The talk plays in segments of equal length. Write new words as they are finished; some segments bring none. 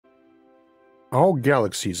Our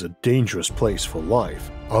galaxy is a dangerous place for life,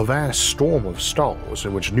 a vast storm of stars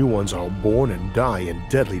in which new ones are born and die in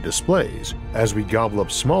deadly displays, as we gobble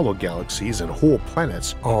up smaller galaxies and whole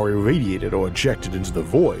planets are irradiated or ejected into the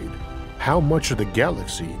void. How much of the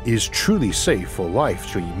galaxy is truly safe for life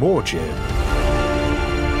to emerge in?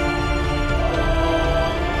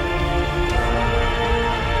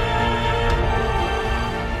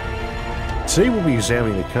 Today we'll be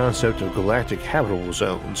examining the concept of galactic habitable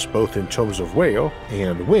zones, both in terms of where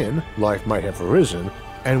and when life might have arisen,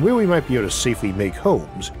 and where we might be able to safely make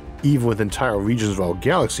homes, even with entire regions of our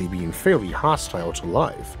galaxy being fairly hostile to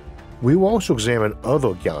life. We will also examine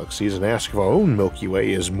other galaxies and ask if our own Milky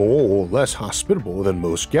Way is more or less hospitable than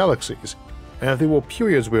most galaxies, and if there were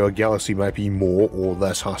periods where a galaxy might be more or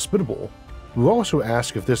less hospitable. We'll also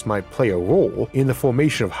ask if this might play a role in the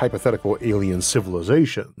formation of hypothetical alien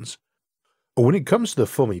civilizations. When it comes to the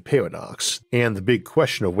Fermi paradox, and the big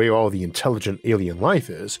question of where all the intelligent alien life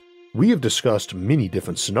is, we have discussed many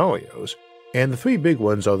different scenarios, and the three big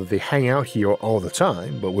ones are that they hang out here all the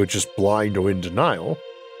time, but we're just blind or in denial,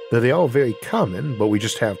 that they are very common, but we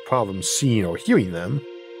just have problems seeing or hearing them,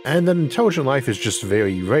 and that intelligent life is just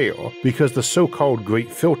very rare because the so-called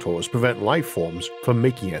great filters prevent life forms from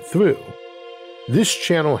making it through. This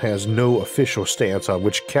channel has no official stance on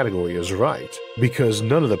which category is right, because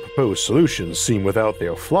none of the proposed solutions seem without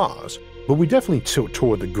their flaws, but we definitely tilt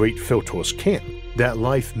toward the great filters camp, that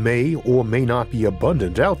life may or may not be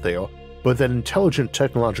abundant out there, but that intelligent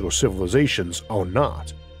technological civilizations are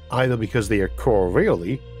not, either because they occur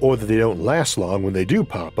rarely or that they don't last long when they do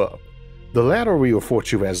pop up. The latter we refer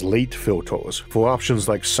to as late filters for options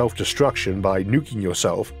like self-destruction by nuking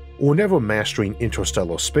yourself or never mastering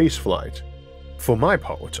interstellar spaceflight. For my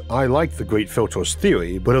part, I like the great filters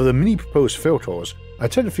theory, but of the many proposed filters, I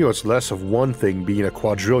tend to feel it's less of one thing being a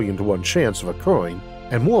quadrillion to 1 chance of occurring,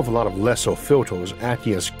 and more of a lot of lesser filters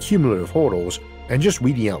acting as cumulative hurdles and just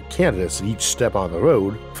weeding out candidates at each step on the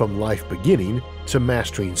road from life beginning to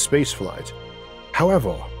mastering spaceflight.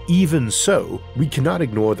 However, even so, we cannot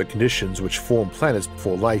ignore the conditions which form planets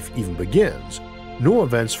before life even begins, nor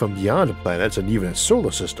events from beyond a planet and even its solar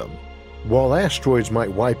system. While asteroids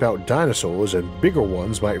might wipe out dinosaurs and bigger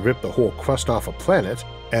ones might rip the whole crust off a planet,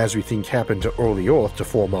 as we think happened to early Earth to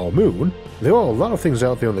form our moon, there are a lot of things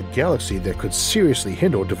out there in the galaxy that could seriously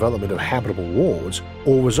hinder development of habitable worlds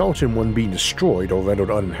or result in one being destroyed or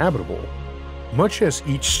rendered uninhabitable. Much as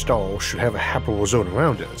each star should have a habitable zone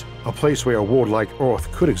around it, a place where a world like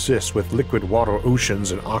Earth could exist with liquid water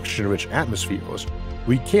oceans and oxygen-rich atmospheres,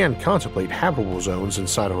 we can contemplate habitable zones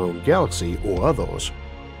inside our own galaxy or others.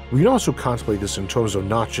 We can also contemplate this in terms of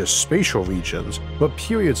not just spatial regions, but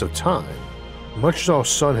periods of time. Much as our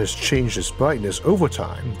sun has changed its brightness over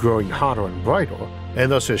time, growing hotter and brighter,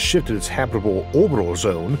 and thus has shifted its habitable orbital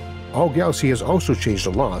zone, our galaxy has also changed a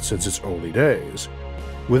lot since its early days.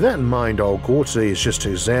 With that in mind, our goal today is just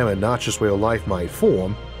to examine not just where life might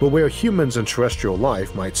form, but where humans and terrestrial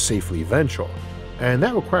life might safely venture. And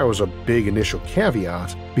that requires a big initial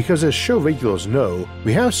caveat, because as show regulars know,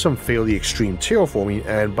 we have some fairly extreme terraforming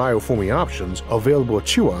and bioforming options available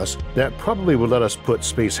to us that probably would let us put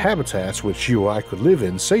space habitats which you or I could live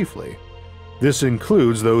in safely. This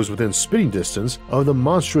includes those within spitting distance of the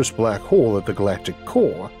monstrous black hole at the galactic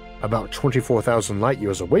core, about 24,000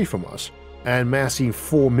 light-years away from us, and massing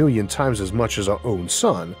 4 million times as much as our own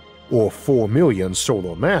sun, or 4 million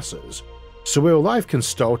solar masses. So where life can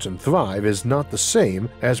start and thrive is not the same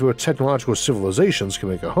as where technological civilizations can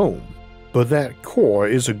make a home. But that core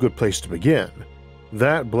is a good place to begin.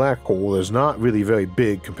 That black hole is not really very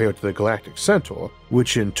big compared to the galactic center,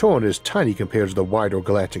 which in turn is tiny compared to the wider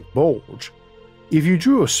galactic bulge. If you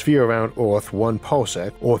drew a sphere around Earth 1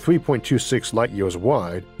 parsec or 3.26 light-years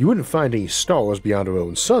wide, you wouldn't find any stars beyond our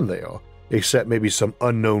own sun there, except maybe some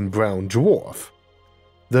unknown brown dwarf.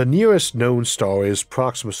 The nearest known star is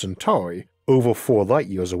Proxima Centauri, over 4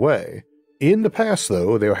 light-years away. In the past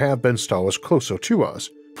though, there have been stars closer to us,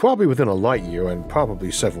 probably within a light-year and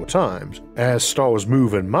probably several times, as stars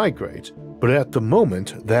move and migrate, but at the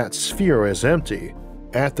moment that sphere is empty.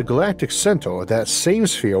 At the galactic center, that same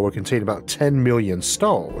sphere will contain about 10 million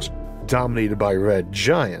stars, dominated by red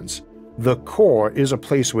giants. The core is a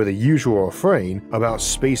place where the usual refrain about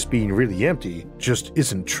space being really empty just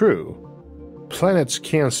isn't true. Planets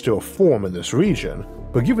can still form in this region,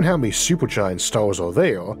 but given how many supergiant stars are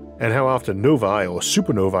there, and how often novae or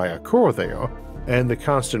supernovae occur there, and the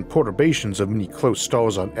constant perturbations of many close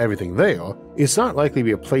stars on everything there, it's not likely to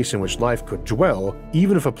be a place in which life could dwell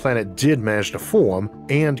even if a planet did manage to form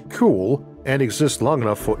and cool and exist long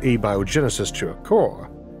enough for abiogenesis to occur.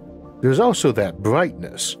 There's also that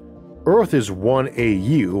brightness. Earth is 1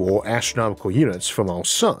 AU or astronomical units from our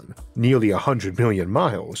Sun, nearly 100 million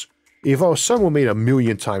miles. If our Sun were made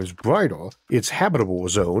 1,000,000 times brighter, its habitable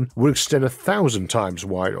zone would extend 1,000 times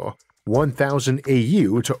wider, 1,000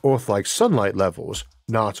 AU to Earth-like sunlight levels,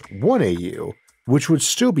 not 1 AU, which would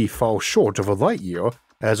still be far short of a light year,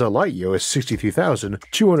 as a light year is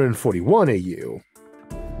 63,241 AU.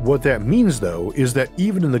 What that means though is that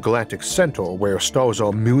even in the galactic center where stars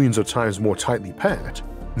are millions of times more tightly packed,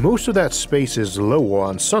 most of that space is lower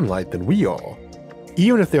on sunlight than we are.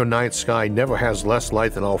 Even if their night sky never has less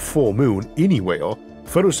light than our full moon anywhere,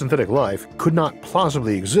 photosynthetic life could not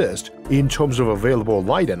plausibly exist in terms of available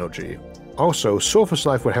light energy. Also, surface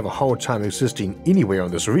life would have a hard time existing anywhere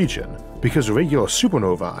in this region, because regular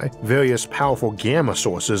supernovae, various powerful gamma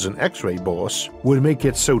sources and X-ray bursts would make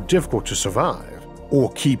it so difficult to survive, or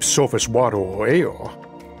keep surface water or air.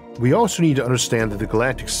 We also need to understand that the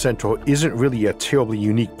galactic center isn't really a terribly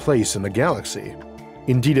unique place in the galaxy.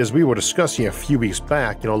 Indeed, as we were discussing a few weeks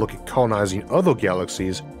back in our look at colonizing other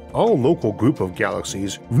galaxies, our local group of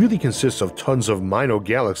galaxies really consists of tons of minor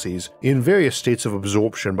galaxies in various states of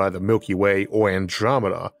absorption by the Milky Way or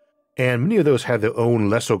Andromeda, and many of those have their own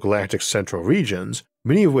lesser galactic central regions,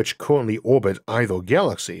 many of which currently orbit either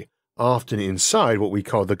galaxy, often inside what we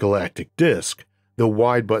call the galactic disk, the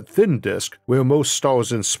wide but thin disk where most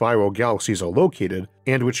stars and spiral galaxies are located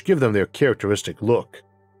and which give them their characteristic look.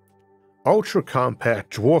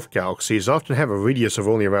 Ultra-compact dwarf galaxies often have a radius of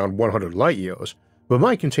only around 100 light-years, but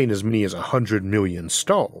might contain as many as 100 million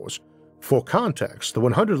stars. For context, the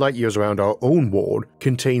 100 light-years around our own world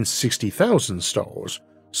contains 60,000 stars,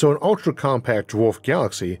 so an ultra-compact dwarf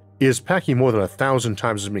galaxy is packing more than 1,000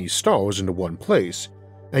 times as many stars into one place,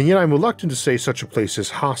 and yet I'm reluctant to say such a place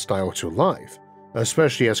is hostile to life,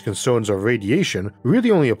 especially as concerns of radiation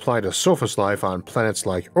really only apply to surface life on planets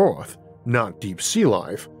like Earth, not deep-sea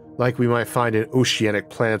life, like we might find in oceanic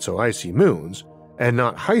planets or icy moons, and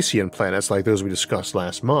not Hycean planets like those we discussed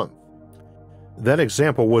last month. That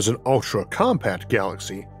example was an ultra-compact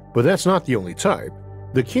galaxy, but that's not the only type.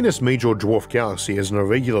 The Canis Major dwarf galaxy is an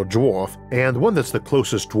irregular dwarf and one that's the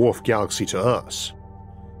closest dwarf galaxy to us.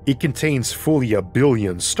 It contains fully 1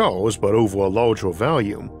 billion stars but over a larger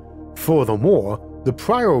volume. Furthermore, the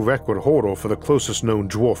prior record holder for the closest known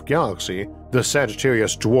dwarf galaxy, the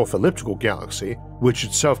Sagittarius Dwarf Elliptical Galaxy, which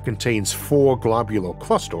itself contains 4 globular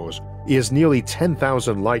clusters, is nearly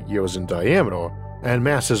 10,000 light-years in diameter and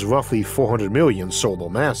masses roughly 400 million solar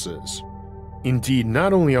masses. Indeed,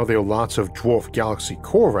 not only are there lots of dwarf galaxy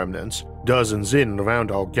core remnants, dozens in and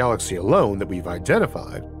around our galaxy alone that we've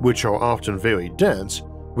identified, which are often very dense,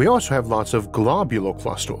 we also have lots of globular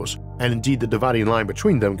clusters, and indeed the dividing line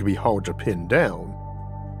between them can be hard to pin down.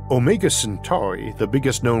 Omega Centauri, the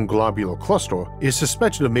biggest known globular cluster, is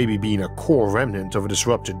suspected of maybe being a core remnant of a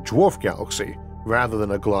disrupted dwarf galaxy, rather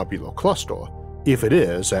than a globular cluster. If it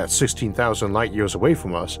is, at 16,000 light-years away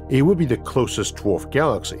from us, it would be the closest dwarf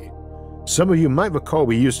galaxy. Some of you might recall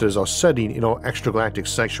we used it as our setting in our Extragalactic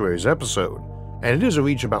Sanctuaries episode, and it is a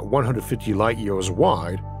region about 150 light-years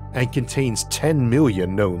wide and contains 10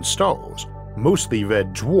 million known stars, mostly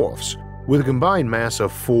red dwarfs, with a combined mass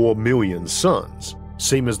of 4 million suns,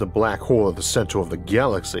 same as the black hole at the center of the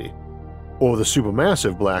galaxy. Or the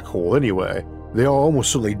supermassive black hole anyway. There are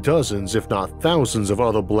almost certainly dozens if not thousands of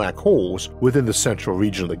other black holes within the central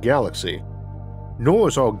region of the galaxy. Nor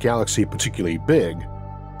is our galaxy particularly big.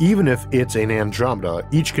 Even if it and Andromeda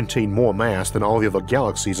each contain more mass than all the other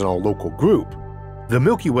galaxies in our local group, the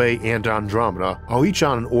Milky Way and Andromeda are each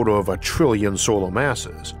on an order of 1 trillion solar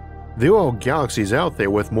masses. There are galaxies out there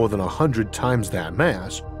with more than 100 times that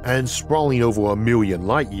mass and sprawling over 1 million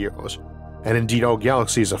light-years, and indeed our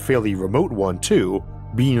galaxy is a fairly remote one too,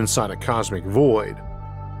 being inside a cosmic void.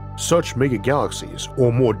 Such mega-galaxies,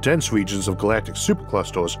 or more dense regions of galactic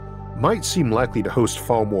superclusters, might seem likely to host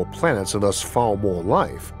far more planets and thus far more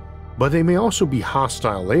life, but they may also be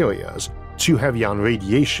hostile areas, too heavy on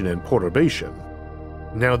radiation and perturbation.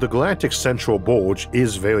 Now, the galactic central bulge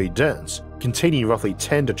is very dense, containing roughly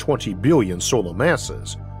 10 to 20 billion solar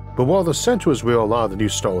masses, but while the center is where a lot of the new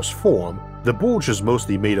stars form, the bulge is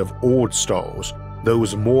mostly made of old stars,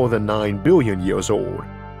 those more than 9 billion years old.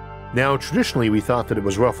 Now, traditionally we thought that it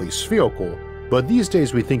was roughly spherical, but these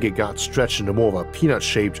days we think it got stretched into more of a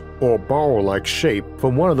peanut-shaped or barrel-like shape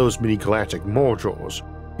from one of those mini galactic mergers.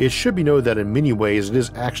 It should be noted that in many ways it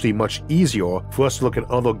is actually much easier for us to look at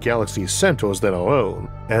other galaxy centers than our own,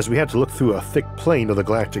 as we had to look through a thick plane of the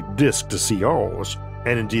galactic disk to see ours,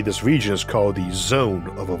 and indeed this region is called the Zone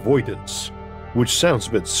of Avoidance, which sounds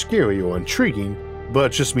a bit scary or intriguing,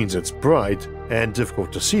 but just means it's bright and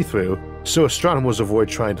difficult to see through, so astronomers avoid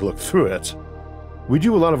trying to look through it. We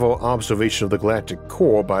do a lot of our observation of the galactic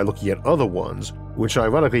core by looking at other ones, which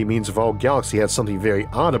ironically means if our galaxy had something very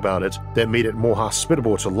odd about it that made it more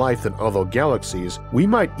hospitable to life than other galaxies, we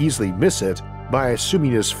might easily miss it by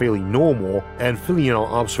assuming it is fairly normal and filling in our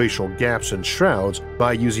observational gaps and shrouds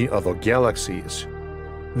by using other galaxies.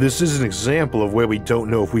 This is an example of where we don't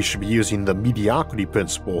know if we should be using the mediocrity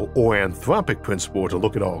principle or anthropic principle to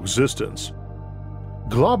look at our existence.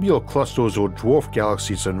 Globular clusters or dwarf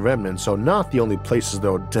galaxies and remnants are not the only places that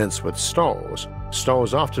are dense with stars.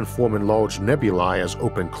 Stars often form in large nebulae as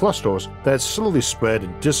open clusters that slowly spread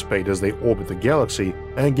and dissipate as they orbit the galaxy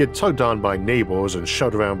and get tugged on by neighbors and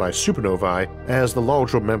shoved around by supernovae as the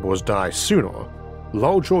larger members die sooner.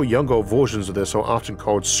 Larger, younger versions of this are often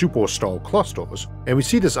called superstar clusters, and we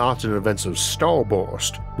see this often in events of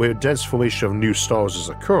starburst, where dense formation of new stars is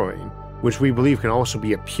occurring, which we believe can also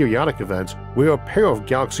be a periodic event where a pair of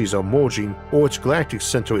galaxies are merging or its galactic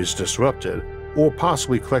center is disrupted, or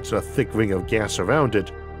possibly collects a thick ring of gas around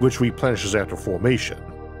it, which replenishes after formation.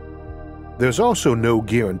 There's also no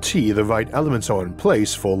guarantee the right elements are in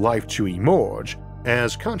place for life to emerge,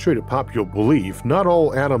 as contrary to popular belief, not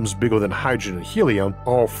all atoms bigger than hydrogen and helium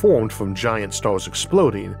are formed from giant stars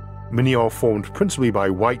exploding. Many are formed principally by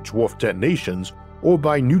white dwarf detonations or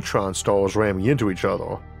by neutron stars ramming into each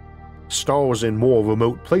other. Stars in more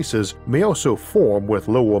remote places may also form with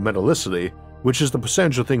lower metallicity, which is the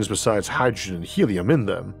percentage of things besides hydrogen and helium in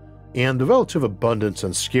them, and the relative abundance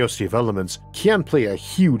and scarcity of elements can play a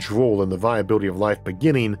huge role in the viability of life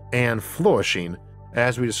beginning and flourishing,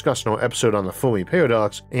 as we discussed in our episode on the Fermi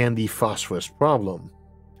paradox and the phosphorus problem.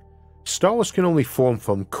 Stars can only form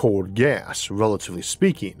from cold gas, relatively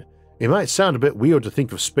speaking. It might sound a bit weird to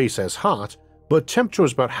think of space as hot, but temperature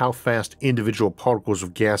is about how fast individual particles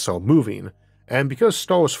of gas are moving, and because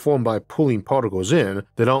stars form by pulling particles in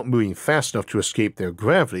that aren't moving fast enough to escape their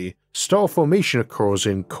gravity, star formation occurs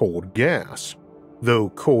in cold gas. Though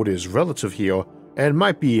cold is relative here and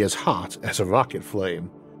might be as hot as a rocket flame.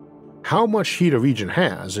 How much heat a region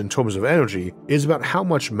has in terms of energy is about how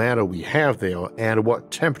much matter we have there and what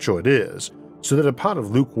temperature it is, so that a pot of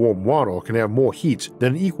lukewarm water can have more heat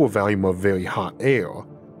than an equal volume of very hot air,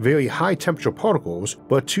 very high temperature particles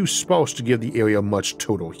but too sparse to give the area much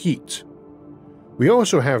total heat. We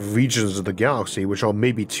also have regions of the galaxy which are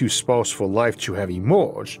maybe too sparse for life to have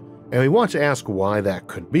emerged, and we want to ask why that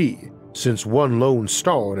could be, since one lone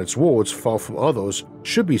star and its worlds far from others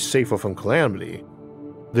should be safer from calamity.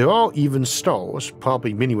 There are even stars,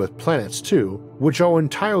 probably many with planets too, which are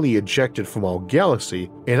entirely ejected from our galaxy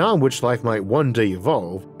and on which life might one day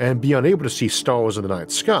evolve and be unable to see stars in the night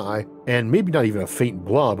sky and maybe not even a faint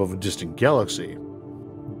blob of a distant galaxy.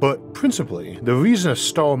 But principally, the reason a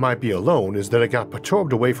star might be alone is that it got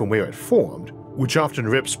perturbed away from where it formed, which often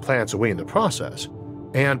rips planets away in the process,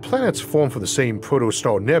 and planets form from the same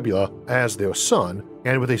protostar nebula as their sun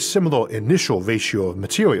and with a similar initial ratio of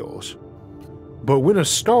materials. But when a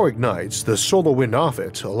star ignites, the solar wind off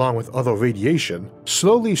it, along with other radiation,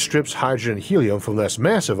 slowly strips hydrogen and helium from less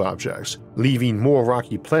massive objects, leaving more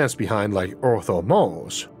rocky planets behind like Earth or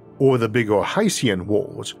Mars, or the bigger Hycean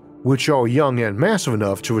worlds, which are young and massive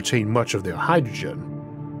enough to retain much of their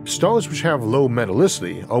hydrogen. Stars which have low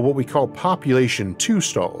metallicity are what we call population 2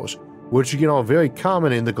 stars, which again are very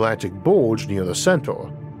common in the galactic bulge near the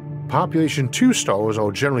center. Population 2 stars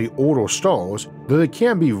are generally older stars, though they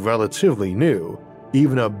can be relatively new,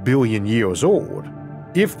 even a billion years old,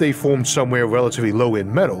 if they formed somewhere relatively low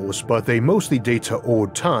in metals, but they mostly date to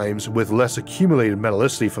old times with less accumulated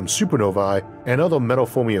metallicity from supernovae and other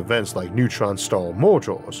metal-forming events like neutron star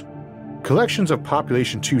mergers. Collections of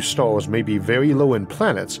population 2 stars may be very low in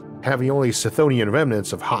planets, having only Chthonian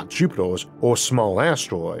remnants of hot Jupiters or small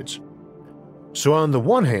asteroids. So on the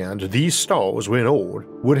one hand, these stars, when old,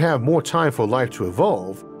 would have more time for life to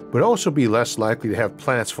evolve, but also be less likely to have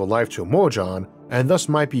planets for life to emerge on, and thus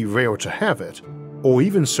might be rare to have it, or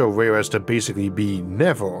even so rare as to basically be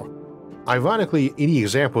never. Ironically, any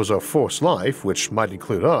examples of first life, which might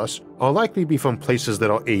include us, are likely to be from places that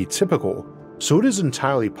are atypical, so it is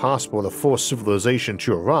entirely possible the first civilization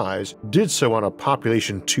to arise did so on a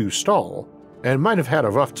population 2 star, and might have had a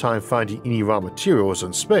rough time finding any raw materials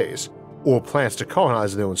in space, or planets to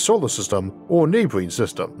colonize their own solar system or neighboring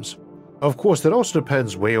systems. Of course, that also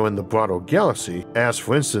depends where in the broader galaxy, as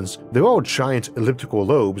for instance, there are giant elliptical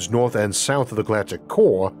lobes north and south of the galactic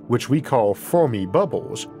core, which we call Fermi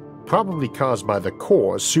bubbles, probably caused by the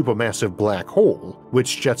core's supermassive black hole,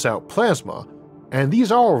 which jets out plasma, and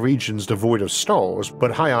these are regions devoid of stars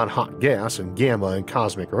but high on hot gas and gamma and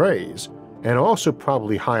cosmic rays, and are also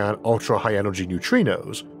probably high on ultra-high energy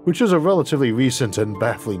neutrinos, which is a relatively recent and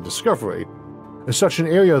baffling discovery. Such an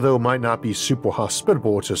area though might not be super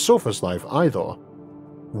hospitable to surface life either.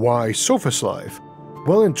 Why surface life?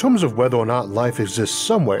 Well, in terms of whether or not life exists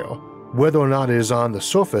somewhere, whether or not it is on the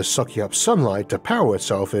surface sucking up sunlight to power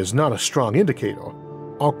itself is not a strong indicator.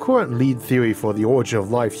 Our current lead theory for the origin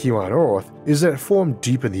of life here on Earth is that it formed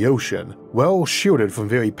deep in the ocean, well shielded from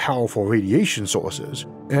very powerful radiation sources,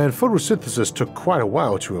 and photosynthesis took quite a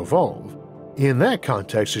while to evolve. In that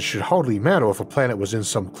context, it should hardly matter if a planet was in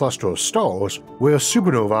some cluster of stars where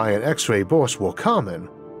supernovae and X-ray bursts were common,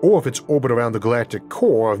 or if its orbit around the galactic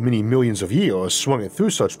core of many millions of years swung it through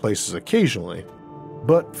such places occasionally.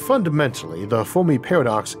 But fundamentally, the Fermi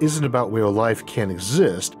paradox isn't about where life can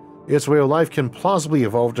exist, it's where life can plausibly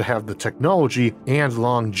evolve to have the technology and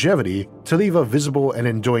longevity to leave a visible and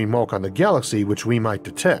enduring mark on the galaxy which we might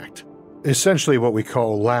detect. Essentially what we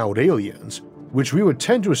call loud aliens, which we would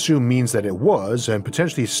tend to assume means that it was, and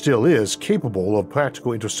potentially still is, capable of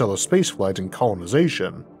practical interstellar spaceflight and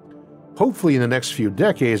colonization. Hopefully in the next few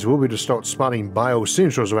decades we'll be able to start spotting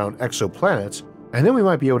biosignatures around exoplanets, and then we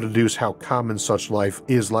might be able to deduce how common such life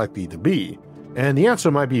is likely to be, and the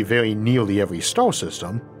answer might be very nearly every star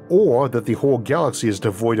system, or that the whole galaxy is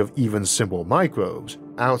devoid of even simple microbes,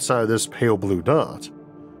 outside of this pale blue dot.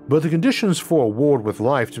 But the conditions for a world with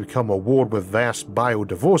life to become a world with vast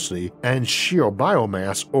biodiversity and sheer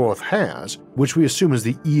biomass Earth has, which we assume is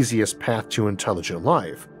the easiest path to intelligent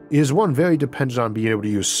life, is one very dependent on being able to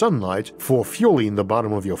use sunlight for fueling the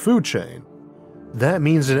bottom of your food chain. That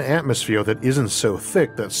means an atmosphere that isn't so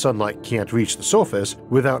thick that sunlight can't reach the surface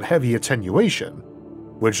without heavy attenuation,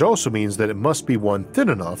 which also means that it must be one thin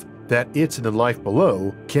enough that it and the life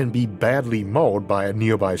below can be badly mauled by a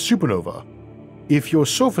nearby supernova. If your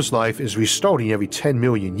surface life is restarting every 10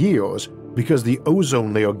 million years because the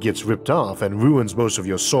ozone layer gets ripped off and ruins most of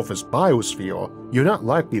your surface biosphere, you're not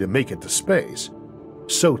likely to make it to space.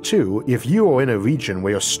 So too, if you are in a region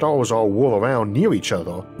where stars all whirl around near each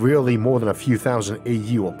other, rarely more than a few thousand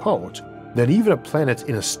AU apart, then even a planet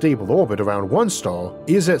in a stable orbit around one star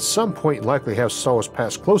is at some point likely to have stars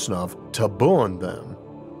pass close enough to burn them.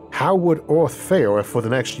 How would Earth fare if for the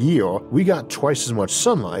next year we got twice as much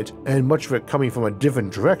sunlight and much of it coming from a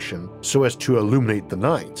different direction so as to illuminate the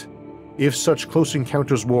night? If such close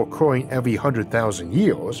encounters were occurring every 100,000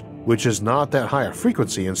 years, which is not that high a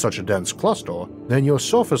frequency in such a dense cluster, then your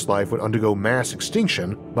surface life would undergo mass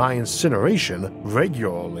extinction by incineration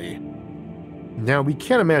regularly. Now, we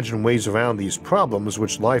can't imagine ways around these problems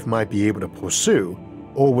which life might be able to pursue,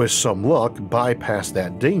 or with some luck bypass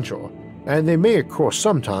that danger, and they may occur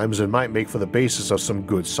sometimes and might make for the basis of some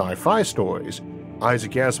good sci-fi stories.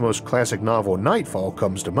 Isaac Asimov's classic novel Nightfall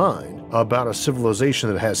comes to mind, about a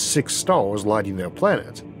civilization that has 6 stars lighting their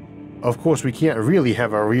planet. Of course, we can't really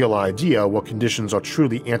have a real idea what conditions are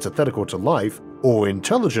truly antithetical to life or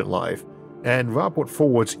intelligent life, and Robert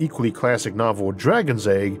Forward's equally classic novel Dragon's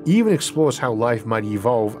Egg even explores how life might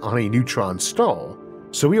evolve on a neutron star,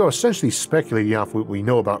 so we are essentially speculating off what we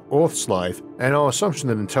know about Earth's life and our assumption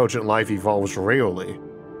that intelligent life evolves rarely.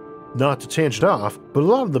 Not to tangent off, but a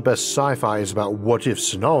lot of the best sci-fi is about what-if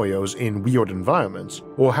scenarios in weird environments,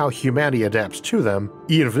 or how humanity adapts to them,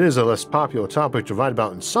 even if it is a less popular topic to write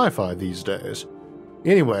about in sci-fi these days.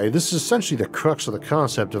 Anyway, this is essentially the crux of the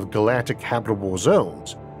concept of galactic habitable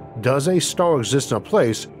zones. Does a star exist in a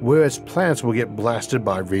place where its planets will get blasted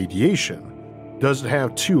by radiation? Does it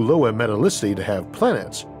have too low a metallicity to have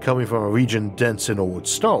planets, coming from a region dense in old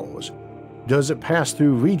stars? Does it pass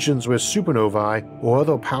through regions where supernovae or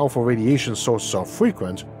other powerful radiation sources are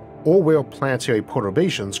frequent, or where planetary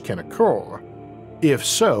perturbations can occur? If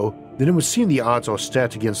so, then it would seem the odds are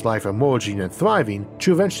stacked against life emerging and thriving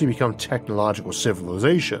to eventually become technological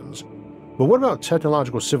civilizations. But what about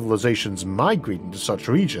technological civilizations migrating to such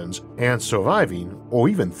regions and surviving, or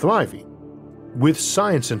even thriving? With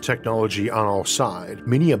science and technology on our side,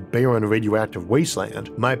 many a barren radioactive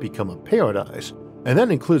wasteland might become a paradise, and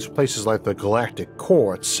that includes places like the galactic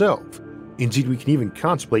core itself. Indeed, we can even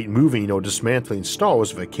contemplate moving or dismantling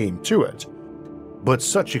stars if it came to it. But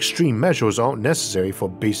such extreme measures aren't necessary for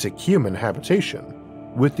basic human habitation.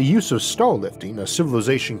 With the use of starlifting, a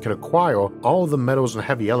civilization can acquire all the metals and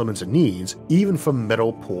heavy elements it needs, even from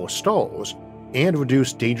metal-poor stars, and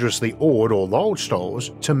reduce dangerously old or large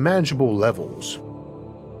stars to manageable levels.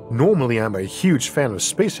 Normally, I'm a huge fan of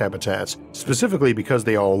space habitats, specifically because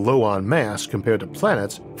they are low on mass compared to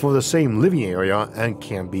planets for the same living area and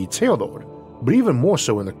can be tailored, but even more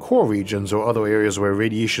so in the core regions or other areas where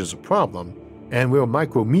radiation is a problem, and where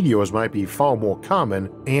micrometeors might be far more common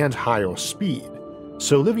and higher speed.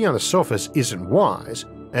 So living on the surface isn't wise,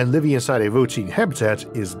 and living inside a routine habitat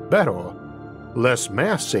is better. Less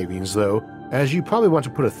mass savings though, as you probably want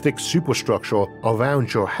to put a thick superstructure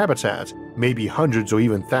around your habitat, maybe hundreds or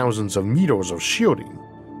even thousands of meters of shielding.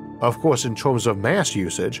 Of course, in terms of mass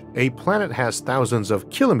usage, a planet has thousands of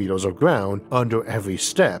kilometers of ground under every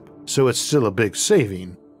step, so it's still a big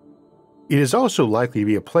saving. It is also likely to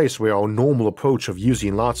be a place where our normal approach of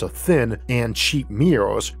using lots of thin and cheap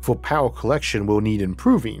mirrors for power collection will need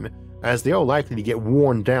improving, as they are likely to get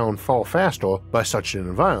worn down far faster by such an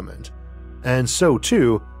environment. And so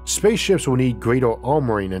too, spaceships will need greater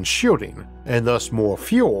armoring and shielding, and thus more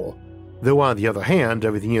fuel, though on the other hand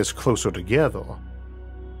everything is closer together.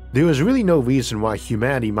 There is really no reason why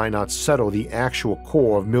humanity might not settle the actual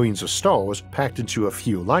core of millions of stars packed into a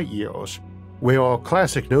few light years, where our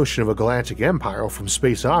classic notion of a galactic empire from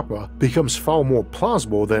space opera becomes far more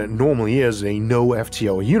plausible than it normally is in a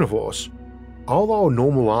no-FTL universe. All our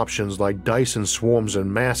normal options like Dyson swarms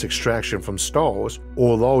and mass extraction from stars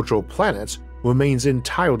or larger planets remains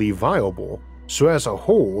entirely viable, so as a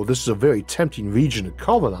whole this is a very tempting region to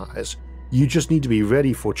colonize. You just need to be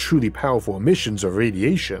ready for truly powerful emissions of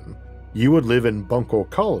radiation. You would live in bunker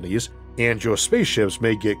colonies, and your spaceships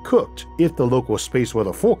may get cooked if the local space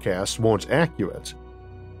weather forecasts weren't accurate.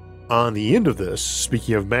 On the end of this,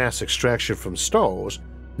 speaking of mass extraction from stars,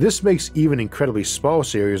 this makes even incredibly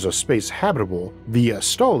sparse areas of space habitable via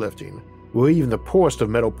starlifting, where even the poorest of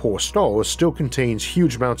metal-poor stars still contains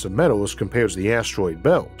huge amounts of metals compared to the asteroid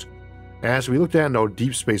belt. As we looked at in our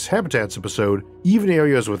Deep Space Habitats episode, even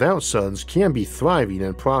areas without suns can be thriving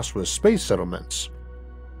and prosperous space settlements.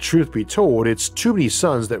 Truth be told, it's too many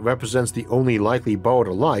suns that represents the only likely bar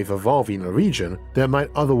to life evolving in a region that might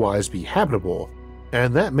otherwise be habitable,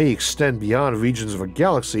 and that may extend beyond regions of a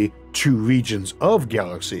galaxy to regions of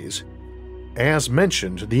galaxies. As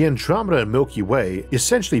mentioned, the Andromeda and Milky Way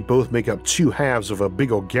essentially both make up two halves of a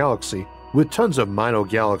bigger galaxy with tons of minor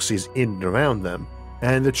galaxies in and around them,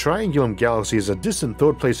 and the Triangulum Galaxy is a distant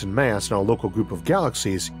third place in mass in our local group of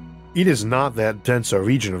galaxies. It is not that dense a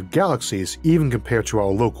region of galaxies even compared to our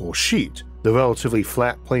local sheet, the relatively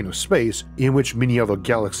flat plane of space in which many other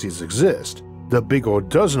galaxies exist, the bigger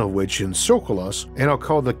dozen of which encircle us and are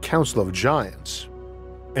called the Council of Giants.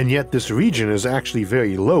 And yet this region is actually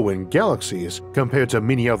very low in galaxies compared to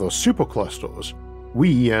many other superclusters.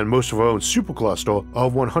 We and most of our own supercluster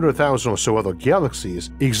of 100,000 or so other galaxies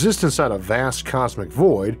exist inside a vast cosmic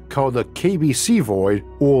void called the KBC void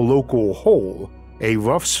or local hole, a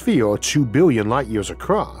rough sphere 2 billion light-years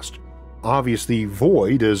across. Obviously,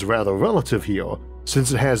 void is rather relative here,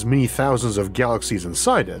 since it has many thousands of galaxies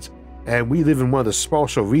inside it, and we live in one of the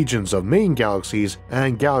sparser regions of main galaxies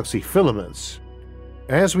and galaxy filaments.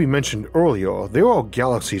 As we mentioned earlier, there are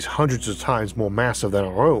galaxies hundreds of times more massive than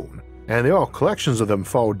our own, and there are collections of them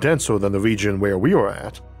far denser than the region where we are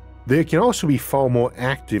at. They can also be far more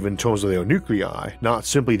active in terms of their nuclei, not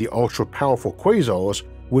simply the ultra-powerful quasars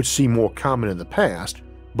which seem more common in the past,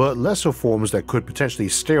 but lesser forms that could potentially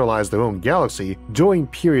sterilize their own galaxy during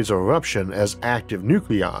periods of eruption as active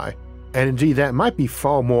nuclei, and indeed that might be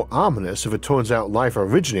far more ominous if it turns out life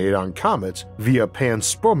originated on comets via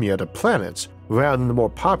panspermia to planets rather than the more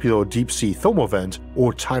popular deep-sea thermovent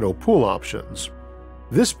or tidal pool options.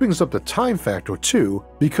 This brings up the time factor too,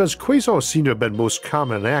 because quasars seem to have been most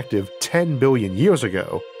common and active 10 billion years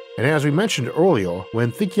ago, and as we mentioned earlier,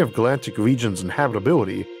 when thinking of galactic regions and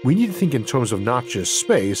habitability, we need to think in terms of not just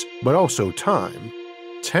space, but also time.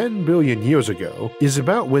 10 billion years ago is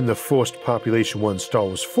about when the first Population 1 star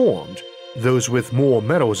was formed, those with more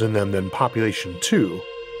metals in them than Population 2.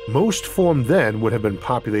 Most formed then would have been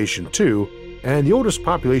Population 2, and the oldest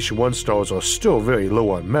Population 1 stars are still very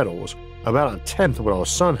low on metals, about a tenth of what our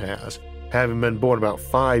Sun has, having been born about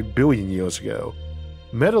 5 billion years ago.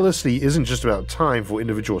 Metallicity isn't just about time for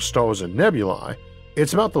individual stars and nebulae,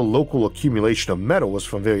 it's about the local accumulation of metals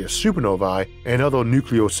from various supernovae and other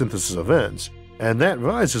nucleosynthesis events, and that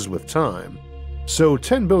rises with time. So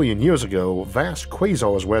 10 billion years ago, vast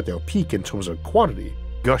quasars were at their peak in terms of quantity,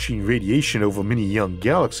 gushing radiation over many young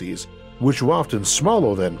galaxies, which were often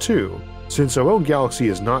smaller than too, since our own galaxy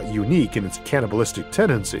is not unique in its cannibalistic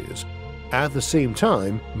tendencies. At the same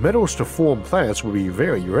time, metals to form planets would be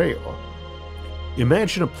very rare.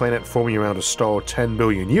 Imagine a planet forming around a star 10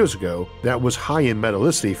 billion years ago that was high in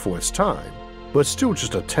metallicity for its time, but still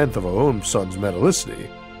just a tenth of our own sun's metallicity.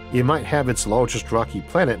 It might have its largest rocky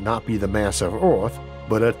planet not be the mass of Earth,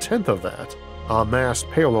 but a tenth of that, a mass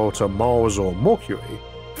parallel to Mars or Mercury.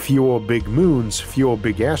 Fewer big moons, fewer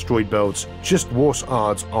big asteroid belts, just worse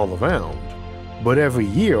odds all around. But every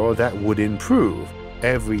year that would improve.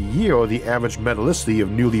 Every year the average metallicity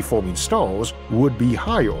of newly forming stars would be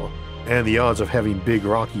higher, and the odds of having big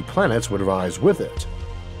rocky planets would rise with it.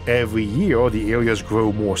 Every year, the areas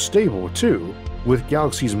grow more stable too, with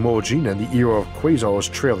galaxies merging and the era of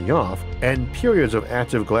quasars trailing off, and periods of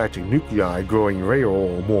active galactic nuclei growing rarer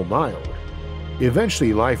or more mild.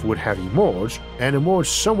 Eventually, life would have emerged, and emerged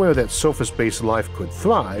somewhere that surface-based life could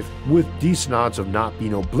thrive, with decent odds of not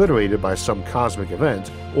being obliterated by some cosmic event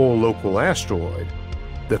or local asteroid.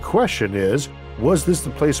 The question is, was this the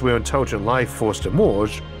place where intelligent life first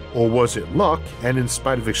emerged, or was it luck, and in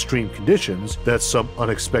spite of extreme conditions, that some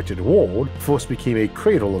unexpected world first became a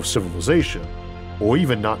cradle of civilization? Or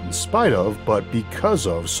even not in spite of, but because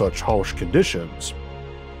of such harsh conditions?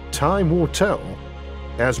 Time will tell.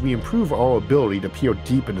 As we improve our ability to peer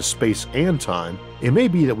deep into space and time, it may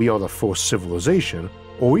be that we are the first civilization,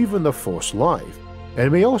 or even the first life, and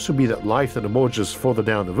it may also be that life that emerges further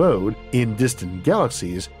down the road, in distant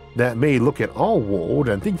galaxies, that may look at our world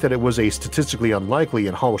and think that it was a statistically unlikely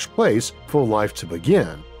and harsh place for life to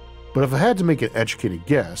begin. But if I had to make an educated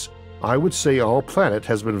guess, I would say our planet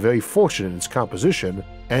has been very fortunate in its composition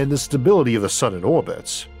and the stability of the sun it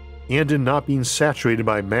orbits, and in not being saturated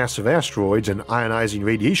by massive asteroids and ionizing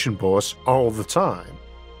radiation bursts all the time.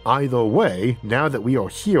 Either way, now that we are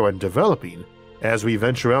here and developing, as we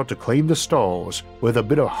venture out to claim the stars, with a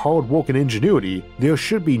bit of hard work and ingenuity, there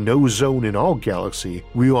should be no zone in our galaxy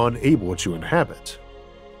we are unable to inhabit.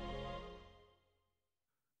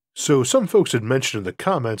 So some folks had mentioned in the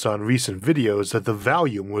comments on recent videos that the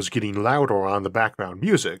volume was getting louder on the background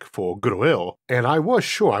music, for good or ill, and I was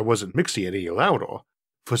sure I wasn't mixing it any louder.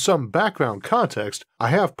 For some background context, I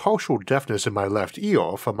have partial deafness in my left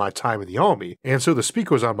ear from my time in the army, and so the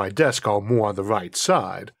speakers on my desk are more on the right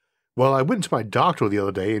side. Well, I went to my doctor the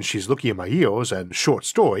other day and she's looking at my ears, and short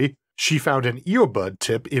story, she found an earbud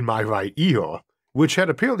tip in my right ear, which had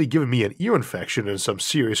apparently given me an ear infection and some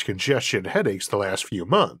serious congestion headaches the last few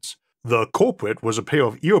months. The culprit was a pair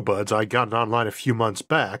of earbuds I got online a few months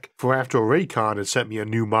back, for after Raycon had sent me a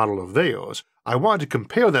new model of theirs, I wanted to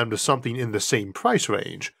compare them to something in the same price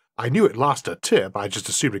range. I knew it lost a tip, I just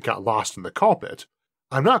assumed it got lost in the carpet.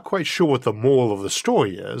 I'm not quite sure what the moral of the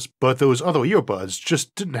story is, but those other earbuds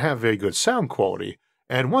just didn't have very good sound quality,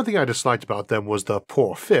 and one thing I disliked about them was the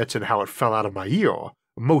poor fit and how it fell out of my ear.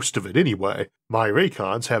 Most of it anyway. My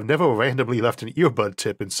Raycons have never randomly left an earbud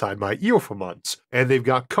tip inside my ear for months, and they've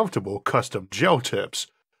got comfortable custom gel tips.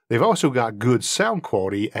 They've also got good sound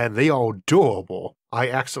quality, and they are durable. I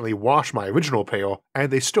accidentally washed my original pair,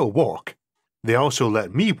 and they still work. They also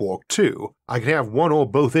let me work too. I can have one or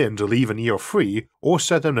both in to leave an ear free, or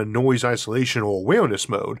set them to noise isolation or awareness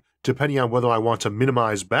mode, depending on whether I want to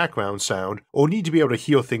minimize background sound or need to be able to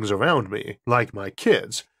hear things around me, like my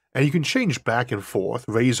kids. And you can change back and forth,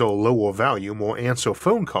 raise or lower volume, or answer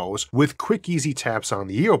phone calls with quick easy taps on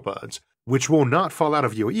the earbuds, which will not fall out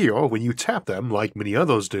of your ear when you tap them like many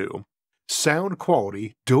others do. Sound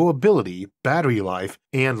quality, durability, battery life,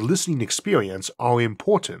 and listening experience are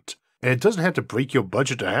important, and it doesn't have to break your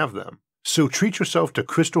budget to have them. So treat yourself to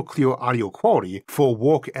crystal clear audio quality for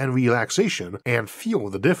work and relaxation and feel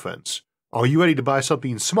the difference. Are you ready to buy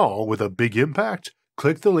something small with a big impact?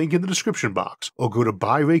 Click the link in the description box or go to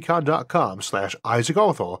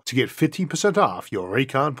buyraycon.com/IsaacArthur to get 15% off your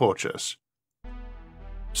Raycon purchase.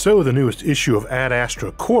 So the newest issue of Ad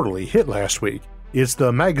Astra Quarterly hit last week. It's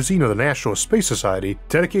the magazine of the National Space Society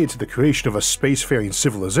dedicated to the creation of a spacefaring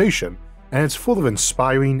civilization, and it's full of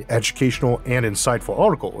inspiring, educational, and insightful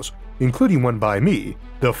articles, including one by me,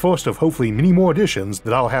 the first of hopefully many more editions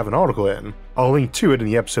that I'll have an article in. I'll link to it in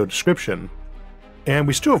the episode description. And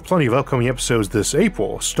we still have plenty of upcoming episodes this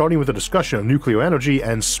April, starting with a discussion of nuclear energy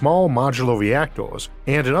and small modular reactors,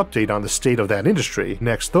 and an update on the state of that industry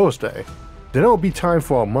next Thursday. Then it'll be time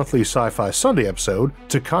for our monthly Sci-Fi Sunday episode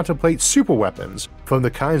to contemplate superweapons, from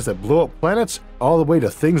the kinds that blow up planets all the way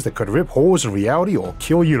to things that could rip holes in reality or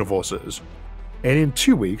kill universes. And in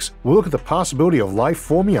 2 weeks, we'll look at the possibility of life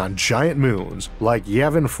forming on giant moons, like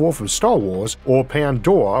Yavin 4 from Star Wars or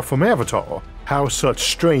Pandora from Avatar, how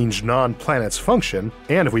such strange non-planets function,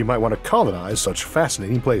 and if we might want to colonize such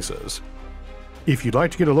fascinating places. If you'd like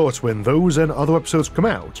to get alerts when those and other episodes come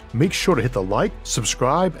out, make sure to hit the like,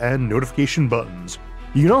 subscribe, and notification buttons.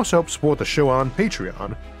 You can also help support the show on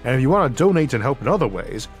Patreon, and if you want to donate and help in other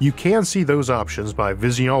ways, you can see those options by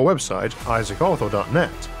visiting our website,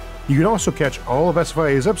 isaacarthur.net. You can also catch all of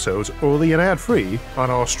SFIA's episodes early and ad-free on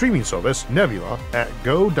our streaming service, Nebula, at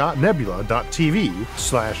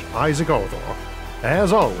go.nebula.tv/IsaacArthur.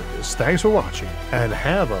 As always, thanks for watching, and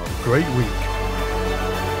have a great week.